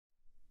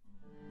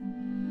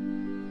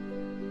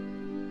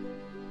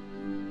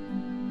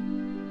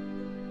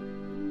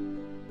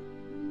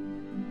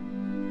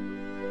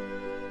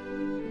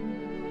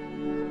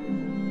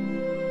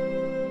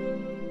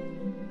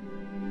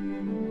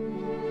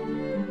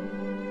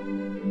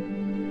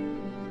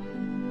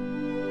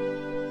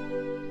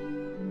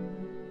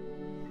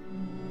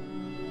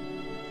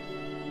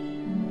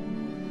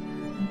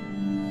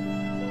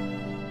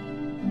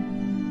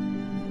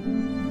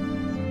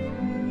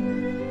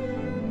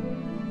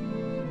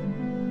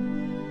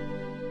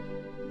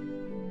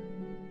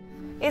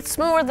It's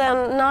more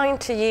than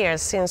 90 years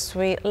since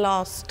we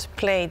last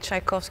played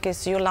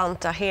Tchaikovsky's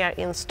Jolanta here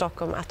in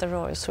Stockholm at the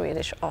Royal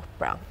Swedish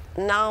Opera.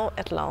 Now,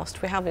 at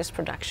last, we have this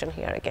production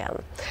here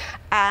again.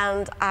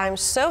 And I'm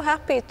so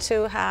happy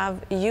to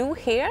have you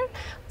here,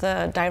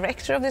 the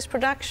director of this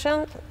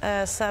production,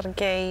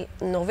 Sergey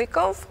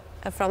Novikov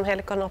from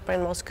Helicon Opera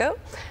in Moscow,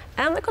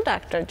 and the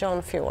conductor,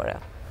 John Fiore.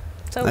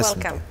 So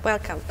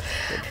welcome.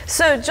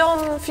 So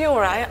John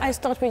Fiore, I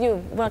start with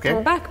you.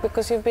 Welcome back,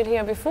 because you've been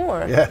here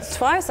before. Yes.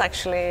 Twice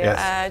actually.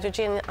 Yes.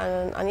 Eugene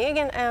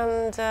Onegin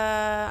and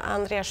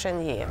Andrea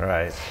Chenier.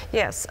 Right.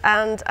 Yes,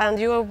 and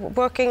you are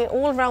working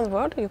all around the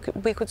world.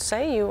 We could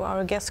say you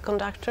are a guest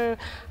conductor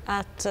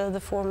at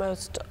the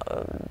foremost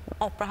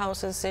opera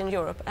houses in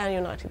Europe and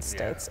United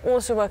States.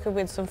 Also working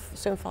with some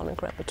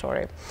symphonic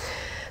repertory.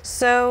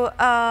 So,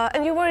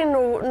 and you were in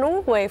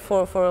Norway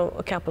for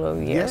a couple of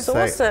years. Yes,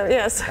 also.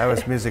 Yes. I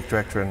was music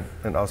director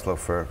in Oslo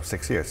for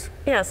 6 years.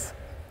 Yes.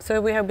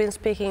 So we have been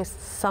speaking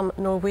some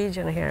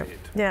Norwegian here.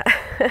 Yeah.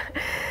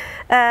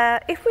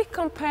 If we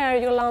compare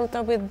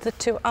Jolanta with the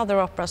two other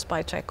operas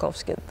by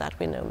Tchaikovsky that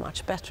we know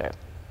much better,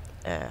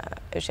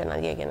 Eugene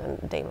Onegin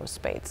and Dame of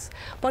Spades,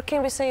 what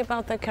can we say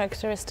about the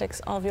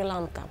characteristics of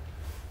Jolanta?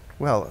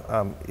 Well,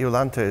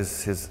 Iolanta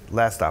is his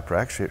last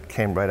opera. Actually, it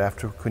came right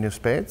after Queen of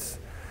Spades.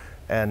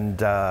 And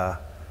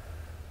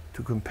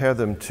to compare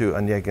them to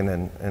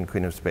Onegin and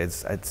Queen of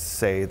Spades, I'd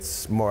say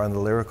it's more on the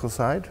lyrical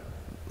side,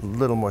 a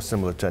little more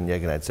similar to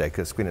Onegin, I'd say,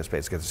 because Queen of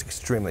Spades gets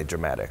extremely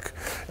dramatic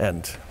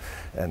and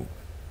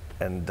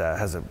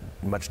has a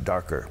much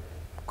darker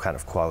kind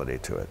of quality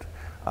to it.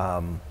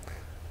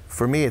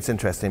 For me, it's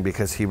interesting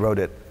because he wrote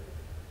it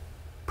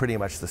pretty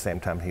much the same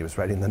time he was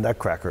writing The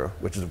Nutcracker,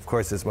 which is, of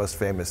course, his most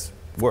famous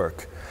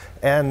work.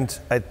 And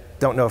I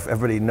don't know if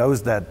everybody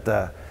knows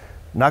that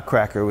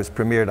Nutcracker was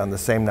premiered on the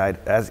same night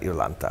as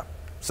Iolanta.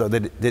 So they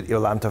did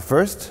Iolanta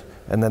first,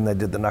 and then they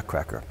did the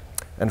Nutcracker.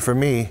 And for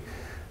me,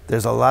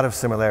 there's a lot of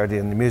similarity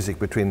in the music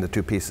between the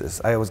two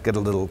pieces. I always get a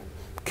little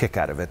kick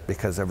out of it,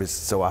 because every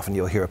so often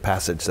you'll hear a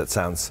passage that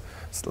sounds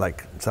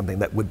like something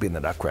that would be in the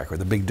Nutcracker.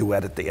 The big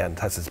duet at the end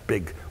has this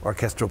big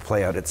orchestral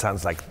play out. It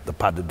sounds like the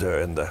pas de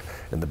deux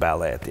in the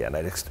ballet at the end.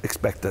 I'd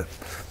expect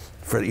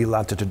for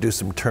Iolanta to do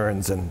some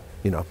turns, and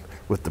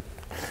with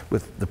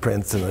the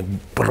prince and then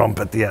brump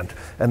at the end.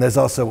 And there's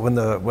also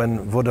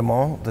when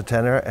Vaudemont, the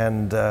tenor,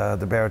 and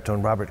the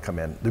baritone Robert come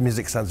in, the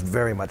music sounds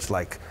very much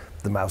like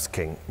the Mouse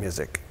King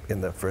music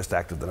in the first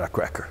act of the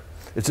Nutcracker.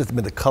 It's just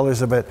the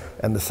colors of it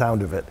and the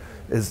sound of it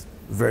is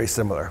very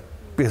similar,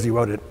 because he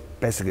wrote it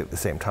basically at the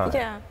same time.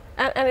 Yeah,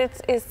 and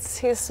it's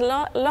his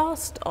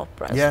last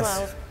opera as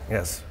well.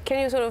 Yes. Can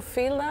you sort of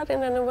feel that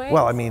in any way?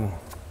 Well, I mean,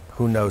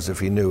 who knows if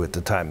he knew at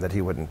the time that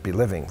he wouldn't be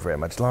living very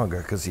much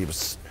longer, because he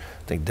was,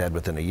 I think, dead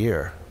within a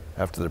year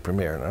after the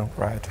premiere, no?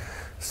 Right.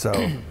 So,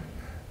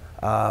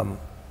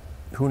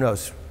 who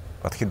knows?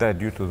 But he died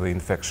due to the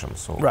infection,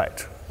 so...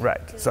 Right.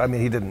 So, I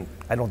mean,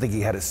 I don't think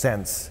he had a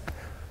sense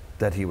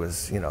that he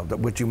was, that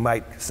what you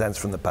might sense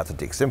from the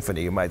Pathetique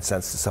Symphony, you might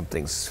sense that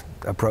something's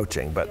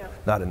approaching, but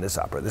not in this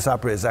opera. This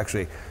opera is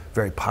actually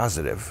very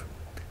positive,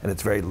 and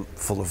it's very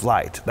full of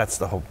light. That's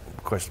the whole,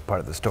 of course,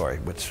 part of the story,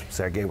 which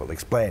Sergey will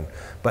explain.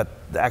 But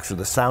actually,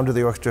 the sound of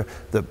the orchestra,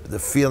 the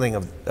feeling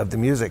of the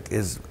music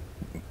is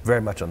very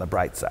much on the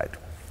bright side,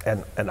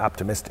 and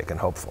optimistic and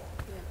hopeful.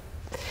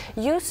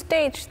 Yeah. You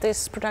staged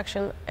this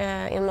production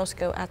in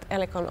Moscow at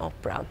Helicon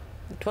Opera.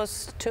 It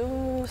was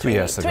 3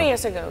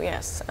 years ago,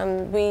 yes.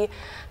 And we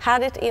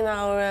had it in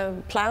our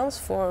plans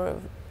for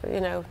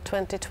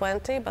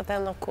 2020, but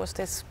then of course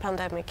this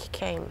pandemic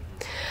came.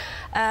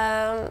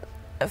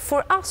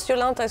 For us,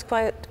 Jolanta is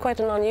quite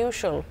an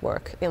unusual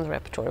work in the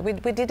repertoire. We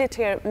did it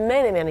here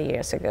many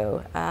years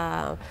ago.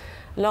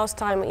 Last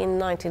time in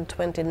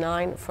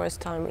 1929,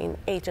 first time in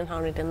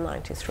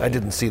 1893. I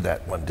didn't see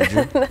that one, did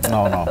you?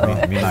 No,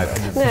 me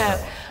neither. No,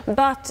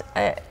 but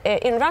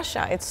in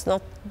Russia it's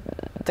not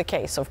the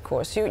case, of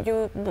course.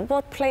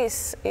 What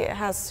place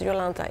has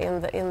Jolanta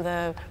in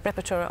the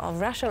repertoire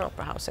of Russian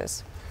opera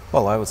houses?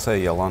 Well, I would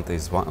say Jolanta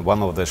is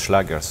one of the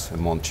schlagers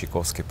among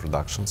Tchaikovsky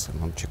productions,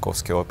 among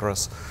Tchaikovsky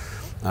operas.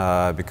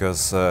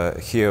 Because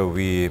here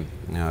we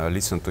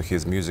listen to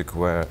his music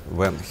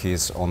when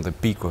he's on the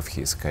peak of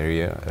his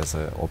career as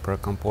an opera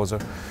composer.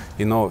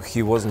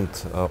 He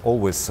wasn't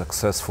always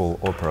successful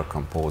opera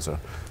composer.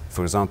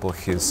 For example,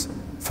 his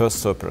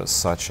first operas,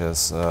 such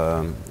as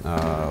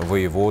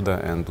Voyevoda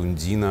and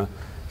Undina,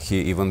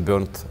 he even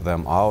burnt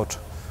them out.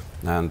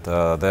 And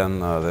then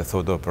the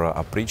third opera,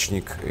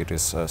 Oprichnik, it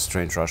is a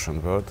strange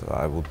Russian word.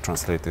 I would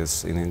translate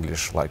this in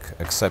English like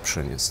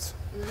exceptionist.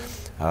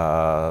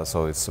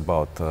 So it's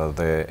about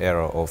the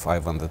era of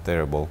Ivan the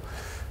Terrible.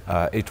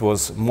 It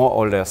was more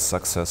or less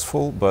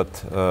successful, but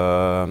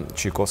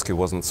Tchaikovsky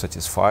wasn't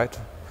satisfied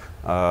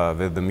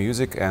with the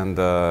music, and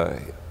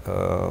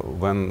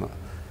when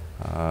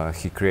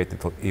he created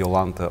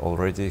Iolanta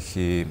already,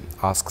 he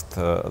asked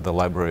the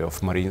library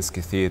of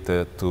Mariinsky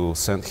Theatre to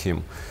send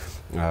him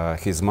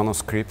his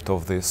manuscript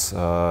of this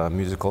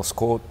musical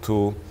score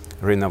to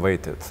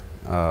renovate it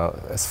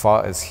as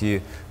far as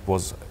he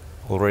was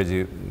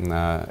already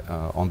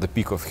on the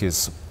peak of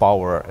his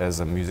power as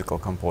a musical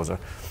composer.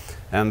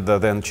 And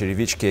then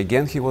Cherevitsky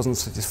again, he wasn't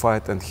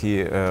satisfied, and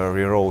he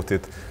rewrote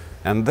it.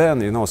 And then,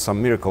 you know, some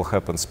miracle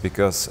happens,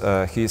 because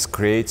he's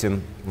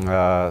creating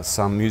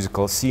some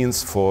musical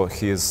scenes for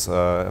his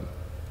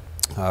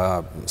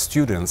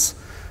students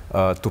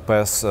to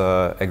pass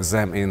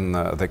exam in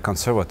the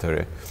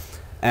conservatory.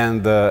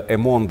 And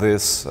among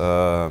this,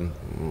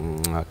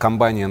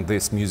 combining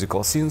these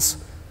musical scenes,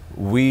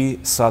 we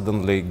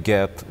suddenly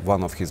get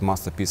one of his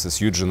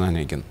masterpieces, Eugene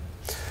Onegin.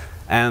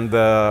 And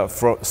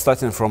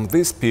starting from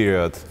this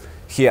period,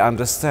 he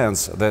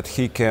understands that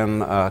he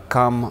can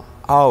come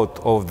out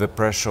of the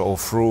pressure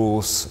of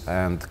rules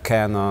and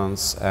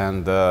canons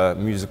and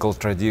musical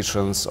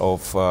traditions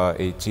of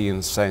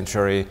 18th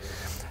century.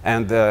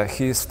 And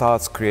he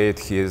starts create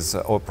his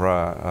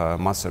opera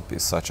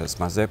masterpiece, such as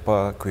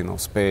Mazeppa, Queen of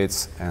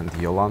Spades, and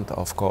Jolanta,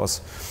 of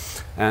course.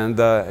 And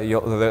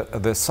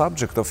the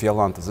subject of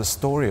Jolanta, the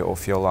story of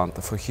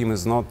Jolanta, for him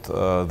is not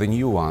the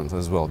new one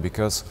as well,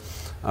 because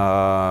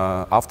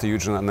after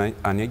Eugene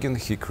Onegin,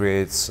 he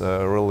creates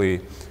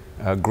really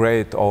a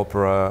great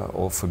opera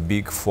of a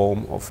big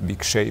form, of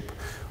big shape,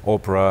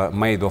 opera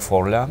Maid of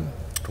Orleans.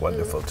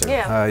 Wonderful too.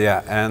 Yeah.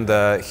 Yeah, and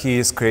he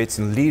is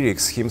creating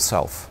lyrics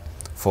himself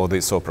for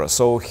this opera.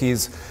 So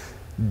he's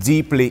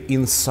deeply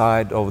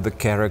inside of the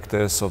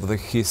characters, of the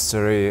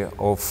history,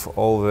 of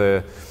all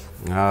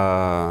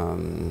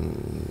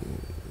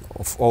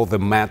the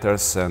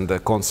matters and the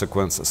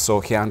consequences. So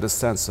he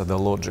understands the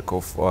logic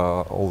of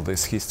all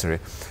this history.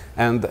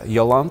 And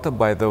Jolanta,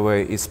 by the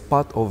way, is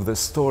part of the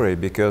story,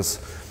 because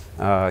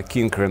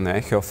King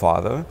René, her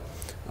father,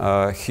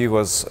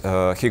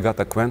 he got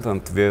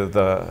acquainted with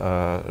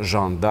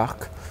Jeanne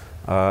d'Arc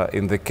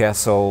in the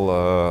castle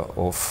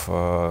of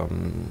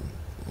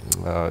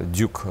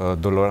Duke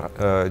de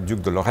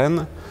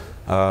Lorraine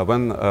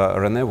when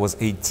René was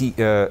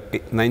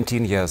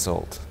 19 years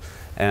old.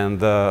 And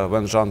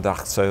when Jeanne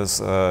d'Arc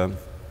says,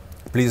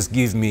 please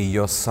give me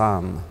your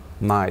son,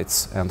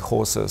 knights and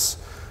horses,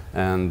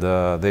 and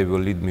they will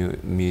lead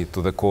me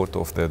to the court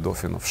of the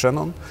Dauphin of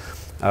Shannon.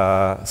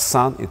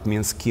 Son, it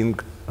means King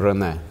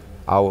René,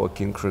 our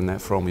King René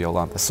from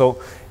Jolanta.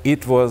 So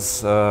it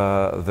was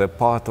the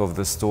part of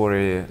the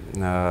story.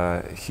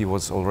 He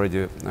was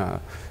already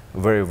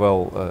very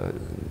well,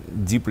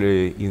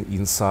 deeply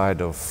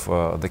inside of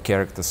the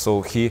character.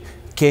 So he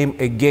came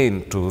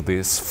again to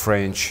this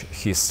French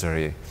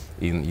history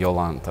in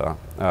Jolanta.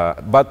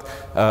 But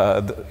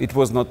it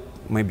was not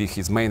maybe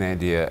his main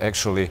idea.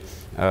 Actually,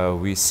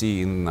 we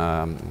see in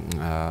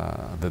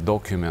the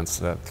documents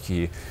that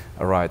he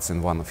writes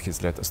in one of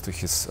his letters to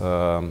his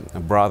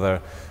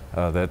brother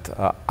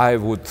that I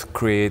would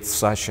create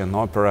such an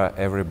opera,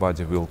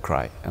 everybody will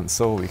cry. And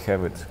so we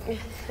have it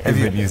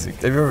in the music.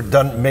 Have you ever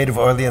done Maid of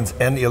Orleans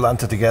and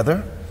Iolanta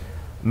together?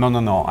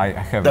 No, I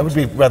haven't. That would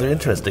be rather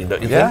interesting,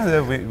 don't you think?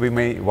 Yeah, we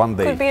may one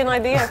day. Could be an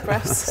idea,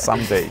 perhaps.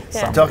 Someday.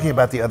 Yeah. Talking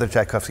about the other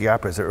Tchaikovsky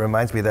operas, it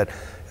reminds me that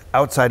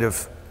outside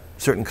of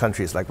certain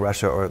countries like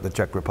Russia or the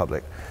Czech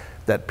Republic,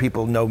 that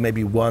people know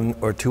maybe one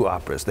or two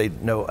operas. They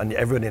know,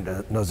 everybody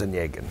knows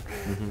Onegin.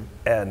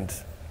 And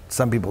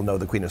some people know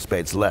the Queen of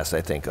Spades less,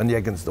 I think.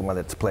 Onegin's the one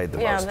that's played the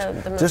most.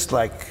 The most. Just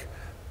like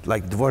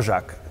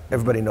Dvorak,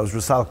 everybody knows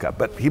Rusalka,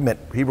 but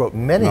he wrote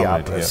many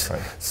operas. Yeah,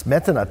 right.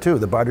 Smetana too,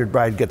 The Bartered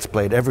Bride gets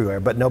played everywhere,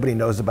 but nobody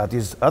knows about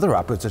these other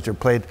operas that are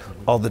played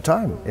all the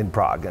time in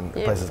Prague and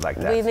places like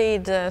that. We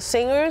need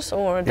singers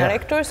or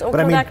directors or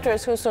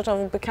conductors who sort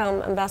of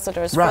become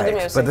ambassadors for the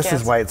music. But this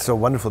is why it's so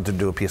wonderful to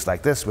do a piece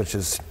like this, which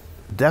is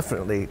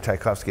definitely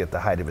Tchaikovsky at the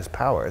height of his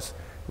powers,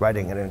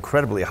 writing at an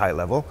incredibly high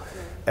level,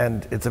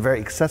 and it's a very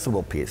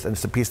accessible piece, and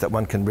it's a piece that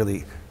one can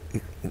really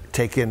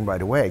take in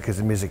right away because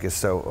the music is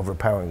so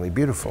overpoweringly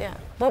beautiful. Yeah.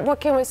 But what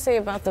can we say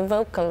about the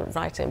vocal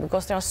writing?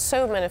 Because there are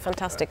so many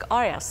fantastic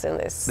arias in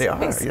this. They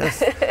are,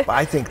 yes. Well,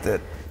 I think that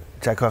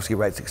Tchaikovsky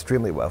writes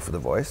extremely well for the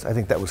voice. I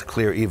think that was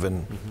clear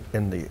even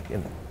in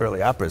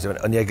early operas.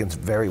 Onegin's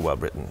very well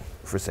written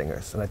for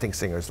singers, and I think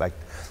singers like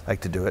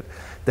to do it.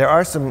 There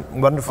are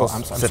some wonderful...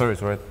 I'm sorry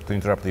to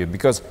interrupt you,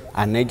 because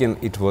Onegin,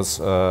 it was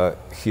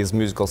his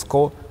musical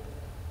score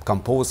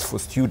composed for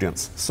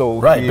students. So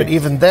but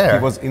even there...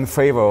 he was in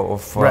favor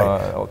of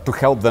to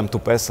help them to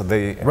pass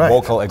the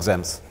vocal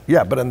exams.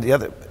 Yeah, but on the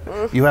other...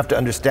 You have to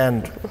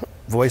understand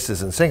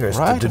voices and singers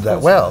to do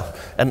that well.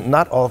 And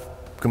not all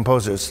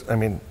composers,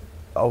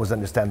 always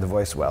understand the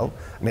voice well.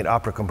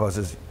 Opera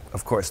composers,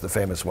 of course, the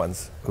famous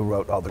ones who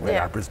wrote all the great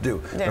operas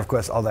do. And of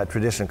course, all that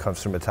tradition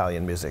comes from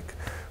Italian music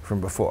from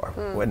before,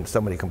 when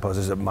so many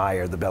composers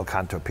admire the bel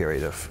canto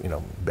period of,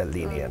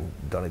 Bellini and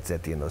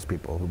Donizetti and those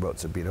people who wrote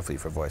so beautifully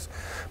for voice.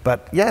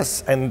 But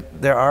yes, and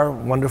there are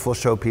wonderful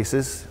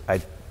showpieces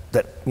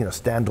that,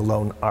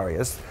 stand-alone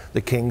arias.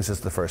 The King's is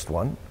the first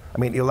one.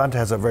 Iolanta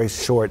has a very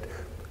short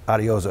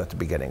arioso at the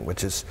beginning,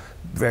 which is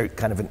very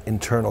kind of an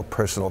internal,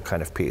 personal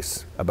kind of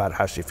piece about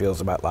how she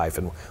feels about life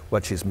and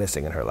what she's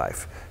missing in her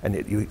life. And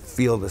you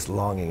feel this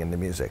longing in the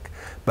music.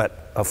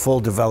 But a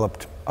full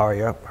developed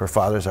aria, her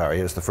father's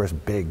aria, is the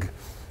first big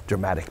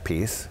dramatic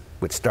piece.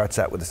 which starts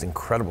out with this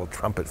incredible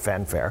trumpet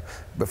fanfare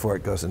before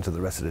it goes into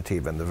the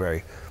recitative and the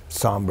very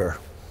somber,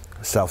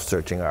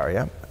 self-searching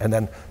aria. And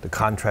then the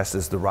contrast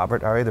is the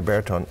Robert aria, the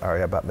baritone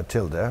aria about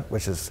Matilda,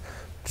 which is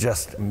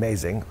just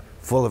amazing,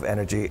 full of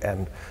energy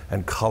and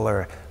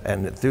color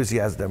and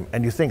enthusiasm.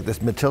 And you think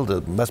this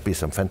Matilda must be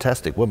some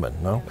fantastic woman,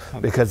 no?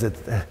 Because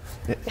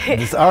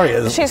this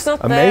aria is She's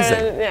not amazing.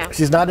 there, yeah.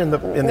 She's not in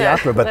the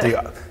opera, but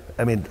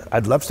I mean,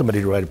 I'd love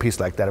somebody to write a piece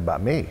like that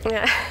about me.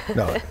 Yeah.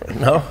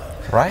 No?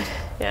 Right?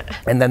 Yeah.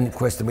 And then, of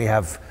course, then we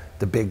have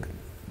the big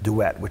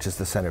duet, which is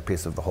the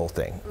centerpiece of the whole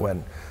thing,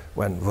 when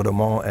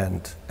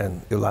Vaudémont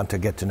and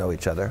Jolanta get to know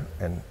each other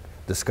and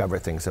discover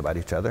things about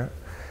each other.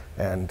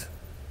 And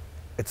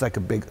it's like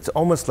it's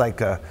almost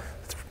like a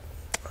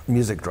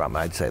music drama,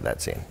 I'd say,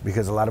 that scene,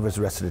 because a lot of it's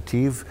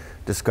recitative,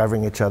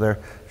 discovering each other.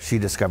 She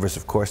discovers,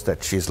 of course,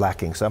 that she's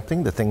lacking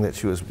something, the thing that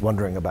she was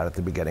wondering about at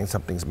the beginning,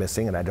 something's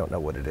missing and I don't know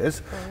what it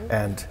is.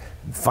 And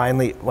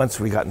finally, once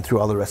we've gotten through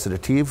all the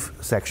recitative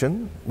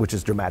section, which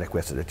is dramatic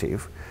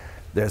recitative,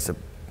 there's a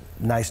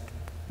nice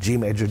G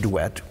major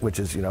duet, which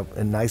is, you know,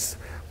 a nice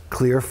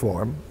clear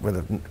form with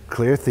a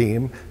clear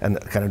theme and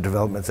kind of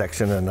development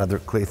section and another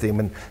clear theme,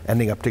 and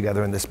ending up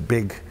together in this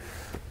big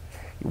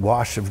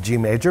wash of G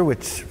major,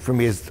 which for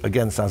me is,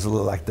 again, sounds a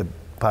little like the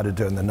pas de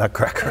deux and the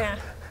Nutcracker. Yeah.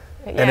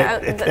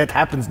 And it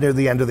happens near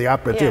the end of the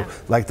opera too,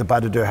 like the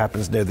pas de deux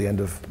happens near the end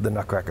of the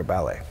Nutcracker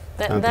ballet.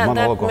 And the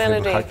monologue of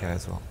melody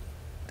as well.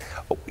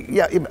 Oh,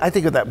 yeah, I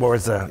think of that more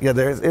as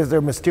is there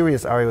a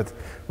mysterious aria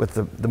with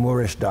the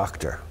Moorish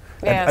doctor.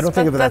 Yes, I don't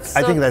think of that.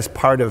 I think so that's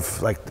part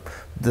of like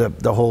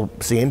the whole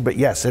scene. But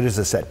yes, it is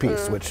a set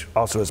piece, which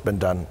also has been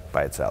done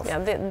by itself. Yeah,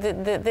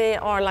 they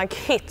are like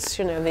hits,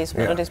 you know, these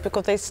melodies,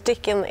 because they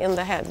stick in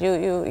the head.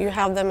 You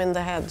have them in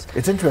the head.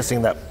 It's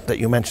interesting that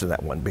you mentioned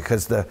that one,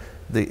 because the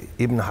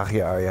Ibn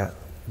Haki aria,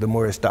 the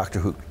Moorish doctor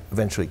who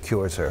eventually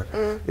cures her,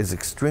 is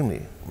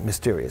extremely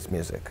mysterious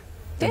music.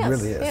 It Yes,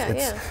 really is.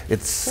 yeah,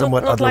 It's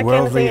somewhat not like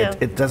otherworldly.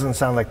 anything, It doesn't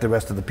sound like the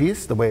rest of the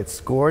piece, the way it's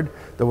scored,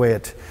 the way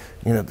it,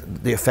 you know,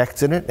 the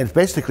effects in it. It's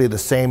basically the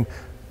same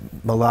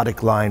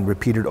melodic line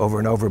repeated over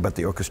and over, but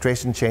the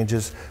orchestration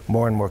changes,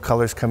 more and more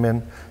colors come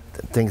in,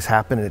 things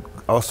happen. And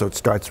it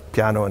starts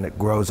piano and it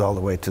grows all the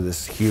way to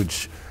this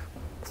huge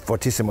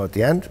fortissimo at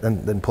the end,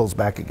 and then pulls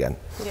back again.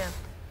 Yeah.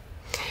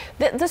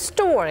 The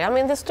story, I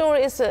mean, the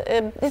story is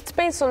it's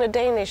based on a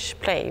Danish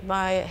play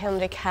by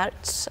Henrik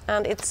Hertz,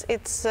 and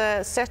it's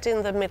set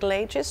in the Middle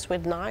Ages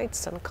with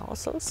knights and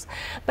castles.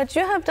 But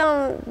you have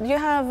done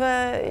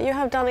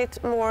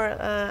it more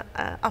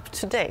up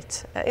to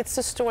date. It's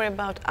a story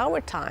about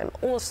our time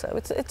also.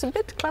 It's a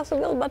bit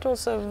classical, but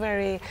also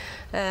very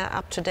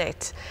up to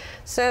date.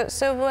 So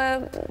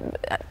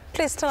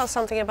please tell us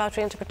something about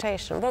your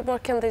interpretation.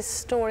 What can this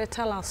story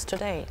tell us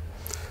today?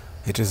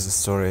 It is a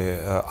story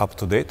up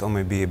to date, or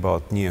maybe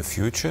about near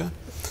future,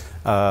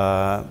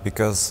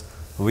 because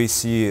we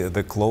see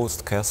the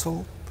closed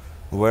castle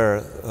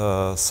where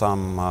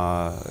some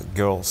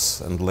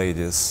girls and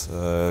ladies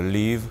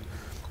live,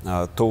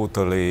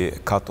 totally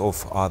cut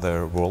off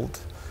other world,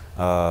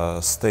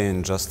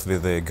 staying just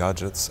with their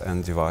gadgets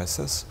and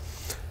devices.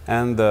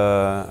 And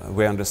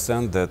we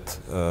understand that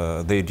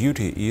their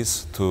duty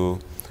is to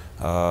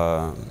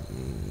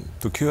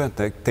cure and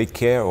take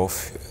care of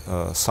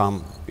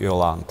some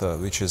Iolanta,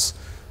 which is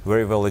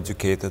very well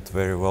educated,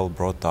 very well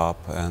brought up,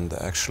 and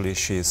actually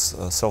she's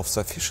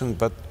self-sufficient,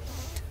 but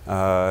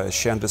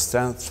she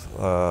understands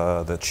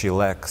that she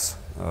lacks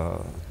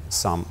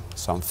some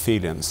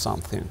feeling,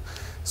 something.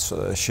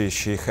 So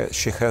she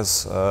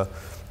has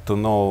to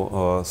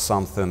know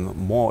something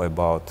more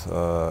about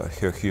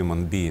her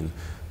human being.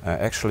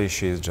 Actually,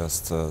 she is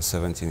just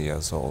 17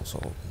 years old, so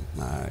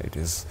it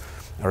is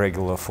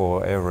regular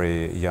for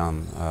every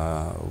young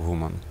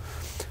woman.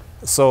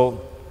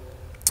 So,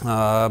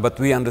 but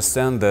we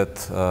understand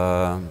that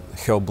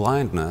her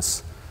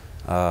blindness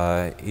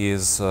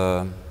is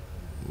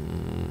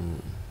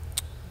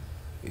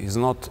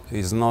not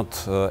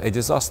a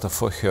disaster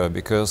for her,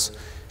 because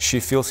she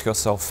feels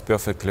herself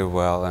perfectly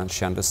well and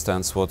she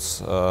understands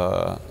what's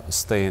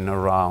staying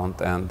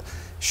around, and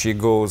she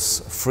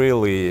goes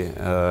freely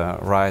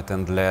right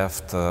and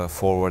left,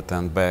 forward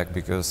and back,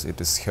 because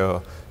it is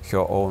her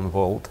own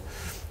world,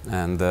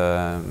 and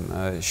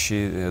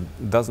she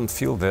doesn't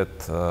feel that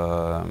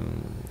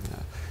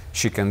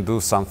she can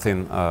do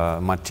something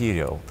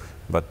material,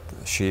 but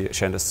she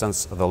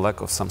understands the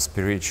lack of some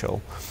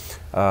spiritual.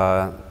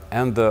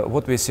 And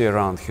what we see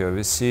around here,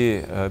 we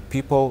see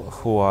people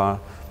who are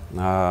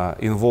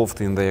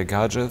involved in their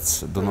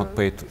gadgets, do not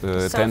pay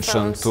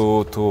attention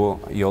to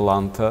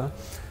Jolanta.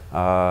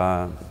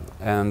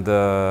 And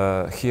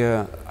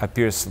here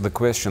appears the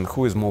question,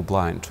 who is more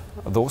blind?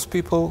 Those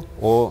people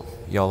or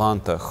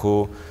Jolanta,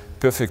 who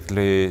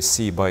perfectly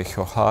see by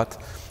her heart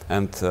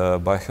and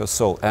by her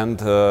soul? And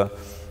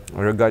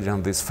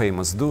regarding this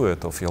famous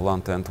duet of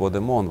Jolanta and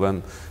Vaudémont,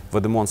 when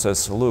Vaudémont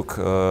says, look,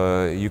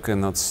 you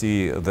cannot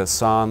see the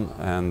sun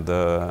and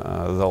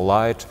the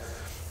light,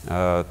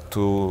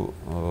 to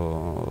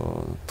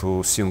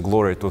sing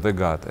glory to the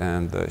God,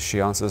 and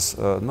she answers,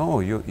 no,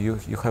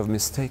 you have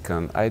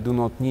mistaken. I do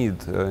not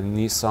need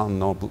ni sun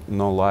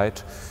no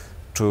light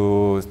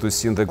to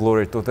sing the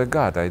glory to the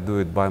God. I do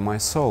it by my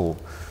soul.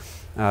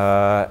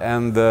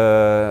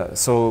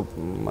 So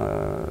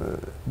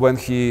when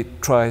he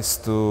tries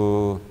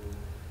to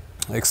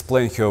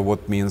explain her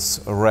what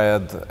means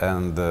red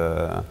and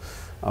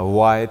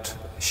white,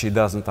 she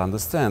doesn't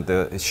understand.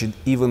 She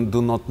even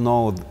do not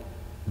know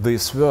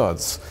these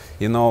words.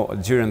 You know,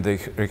 during the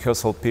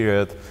rehearsal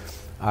period,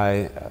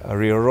 I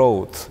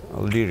rewrote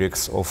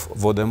lyrics of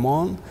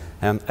Vaudémont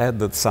and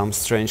added some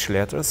strange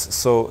letters.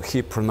 So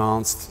he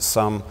pronounced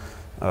some,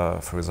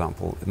 for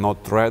example,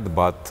 not red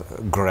but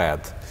grad.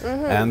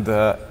 And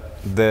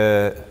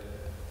the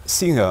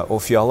singer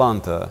of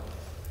Jolanta,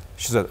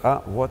 she said,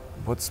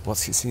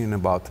 what's he singing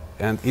about?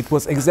 And it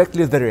was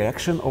exactly the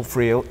reaction of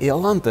real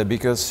Iolanta,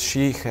 because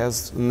she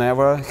has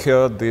never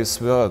heard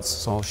these words,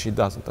 so she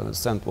doesn't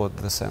understand what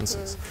the sense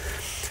is.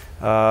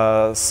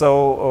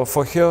 So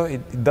for her,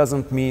 it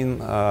doesn't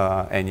mean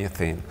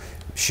anything.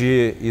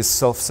 She is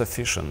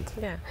self-sufficient.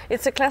 Yeah,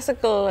 it's a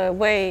classical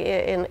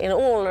way in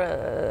all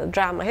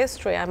drama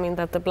history. I mean,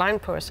 that the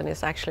blind person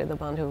is actually the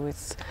one who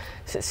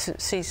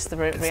sees the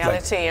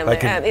reality.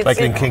 Like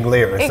in King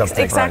Lear or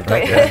something.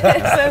 Exactly.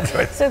 Right,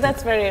 right? So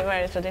that's very,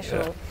 very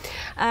traditional.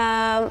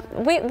 Yeah.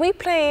 We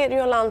play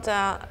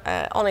Jolanta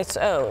on its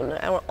own,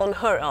 on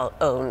her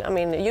own. I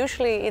mean,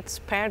 usually it's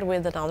paired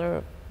with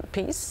another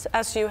piece.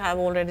 As you have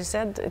already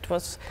said, it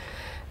was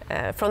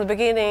from the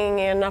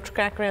beginning,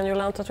 Nutcracker and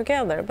Jolanta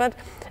together. But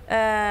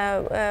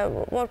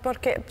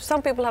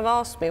some people have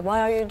asked me,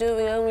 why are you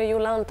doing only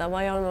Jolanta?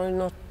 Why are you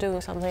not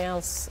doing something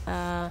else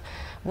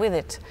with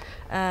it?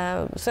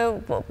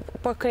 So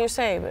what can you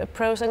say?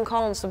 Pros and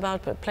cons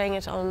about playing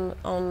it on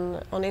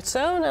its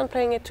own and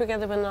playing it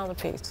together with another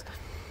piece?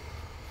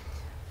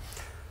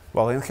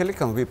 Well, in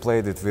Helicon we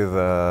played it with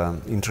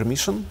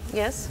intermission.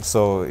 Yes.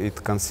 So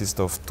it consists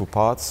of two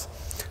parts.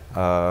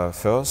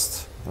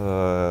 First,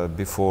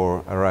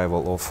 before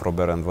arrival of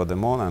Robert and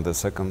Vaudémont, and the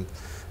second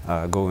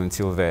go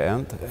until the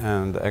end,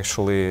 and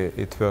actually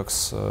it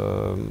works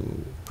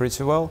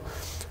pretty well.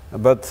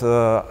 But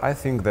I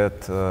think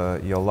that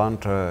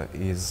Jolanta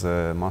is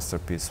a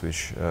masterpiece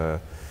which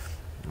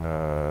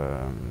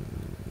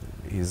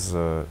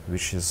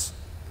is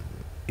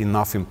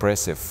enough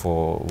impressive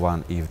for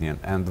one evening.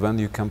 And when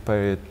you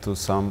compare it to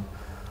some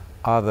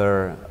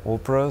other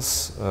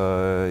operas,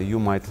 you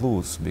might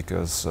lose,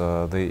 because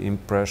the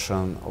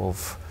impression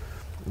of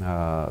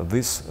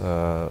this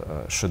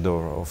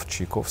chef-d'oeuvre of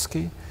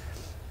Tchaikovsky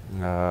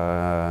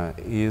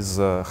is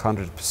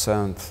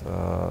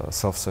 100%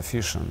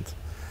 self-sufficient,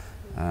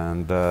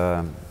 and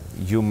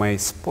you may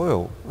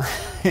spoil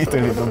it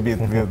a little bit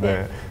with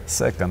the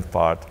second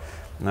part.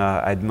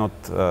 I did not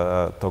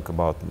talk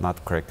about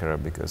Nutcracker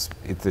because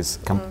it is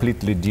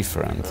completely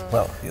different.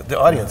 Well, the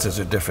audiences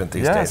are different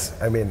these days.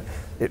 I mean,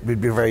 it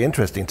would be very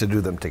interesting to do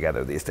them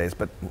together these days,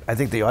 but I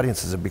think the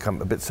audiences have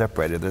become a bit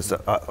separated. There's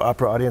an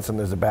opera audience and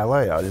there's a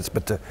ballet audience,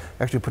 but to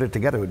actually put it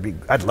together would be,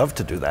 I'd love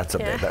to do that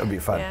someday, that would be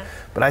fun. Yeah.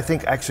 But I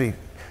think actually,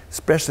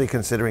 especially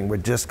considering we're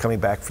just coming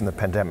back from the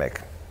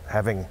pandemic,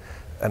 having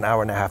an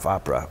hour-and-a-half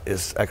opera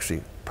is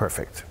actually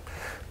perfect,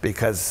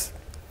 because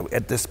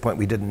at this point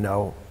we didn't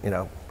know,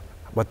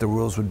 what the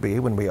rules would be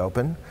when we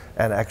open,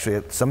 and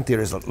actually some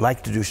theaters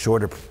like to do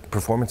shorter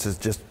performances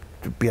just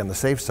to be on the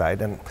safe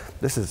side, and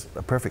this is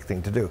a perfect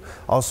thing to do.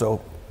 Also,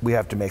 we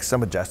have to make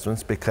some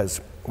adjustments because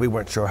we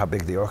weren't sure how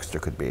big the orchestra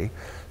could be,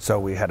 so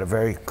we had a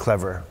very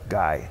clever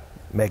guy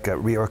make a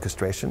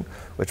reorchestration,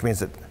 which means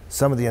that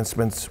some of the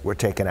instruments were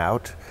taken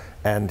out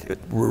and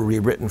were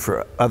rewritten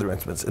for other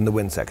instruments in the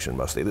wind section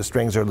mostly. The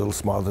strings are a little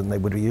smaller than they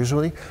would be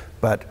usually,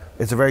 but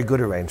it's a very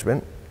good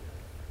arrangement.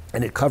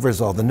 And it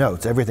covers all the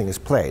notes. Everything is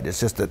played. It's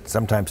just that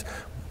sometimes,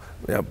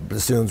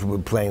 bassoons will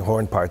be playing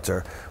horn parts,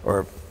 or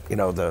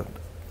an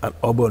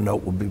oboe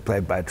note will be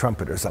played by a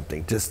trumpet or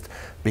something. Just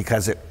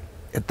because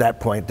at that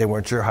point they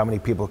weren't sure how many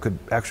people could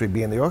actually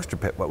be in the orchestra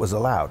pit, what was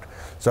allowed.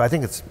 So I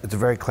think it's a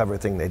very clever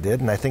thing they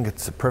did, and I think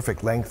it's a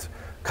perfect length.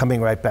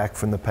 Coming right back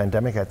from the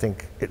pandemic, I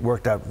think it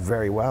worked out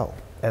very well.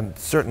 And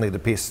certainly the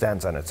piece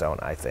stands on its own,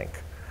 I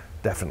think.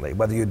 Definitely,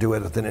 whether you do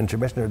it with an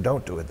intermission or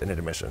don't do it with an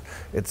intermission,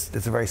 it's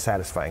a very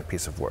satisfying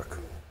piece of work.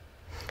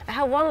 I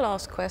have one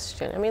last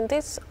question. I mean,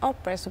 this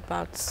opera is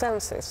about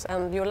senses,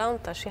 and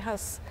Jolanta, she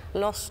has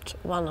lost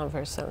one of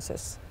her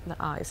senses, the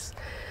eyes.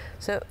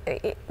 So,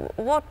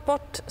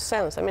 what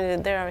sense? I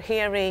mean, there are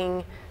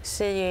hearing,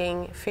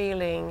 seeing,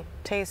 feeling,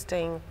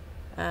 tasting,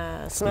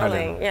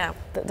 smelling. Yeah,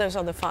 those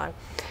are the five.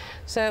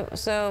 So,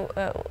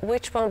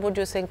 which one would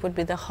you think would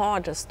be the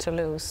hardest to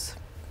lose?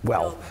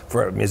 Well,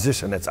 for a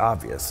musician, it's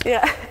obvious.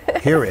 Yeah.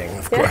 Hearing,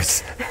 of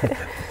course.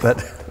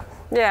 But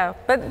Yeah,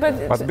 but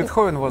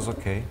Beethoven was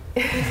okay.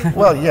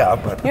 Well, yeah,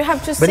 but you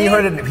have to but see. he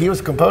heard it. He was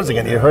composing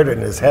and he heard it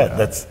in his head.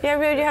 That's Yeah,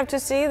 but you have to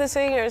see the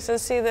singers and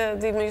see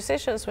the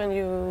musicians when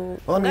you.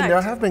 well. I mean, act.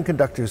 there have been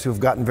conductors who've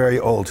gotten very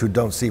old who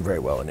don't see very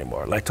well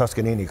anymore. Like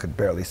Toscanini could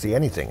barely see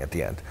anything at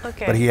the end.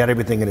 Okay. But he had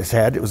everything in his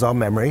head. It was all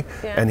memory,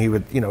 Yeah. and he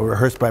would,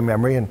 rehearse by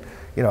memory. And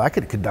I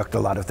could conduct a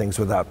lot of things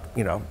without,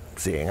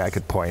 seeing. I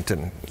could point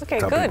and Okay,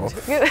 tell good. people.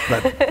 Good.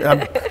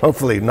 But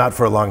hopefully not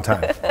for a long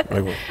time.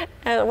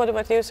 What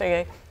about you,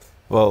 Sergey?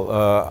 Well,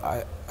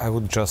 I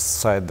would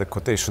just cite the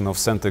quotation of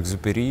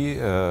Saint-Exupéry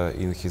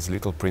in his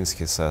Little Prince.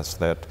 He says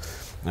that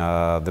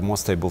the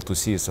most able to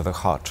see is the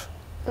heart.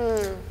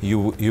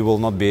 You will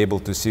not be able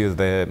to see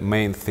the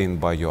main thing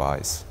by your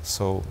eyes.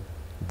 So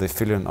the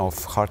feeling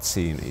of heart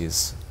seeing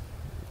is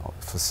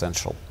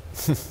essential.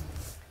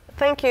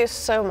 Thank you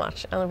so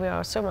much, and we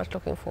are so much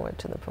looking forward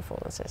to the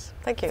performances.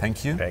 Thank you.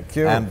 Thank you. Thank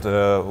you. And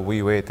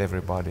we wait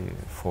everybody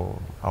for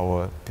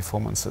our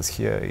performances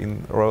here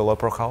in Royal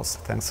Opera House.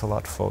 Thanks a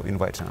lot for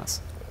inviting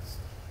us.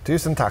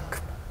 Tusen tack.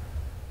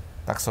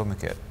 Tack så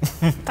mycket.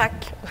 Tack.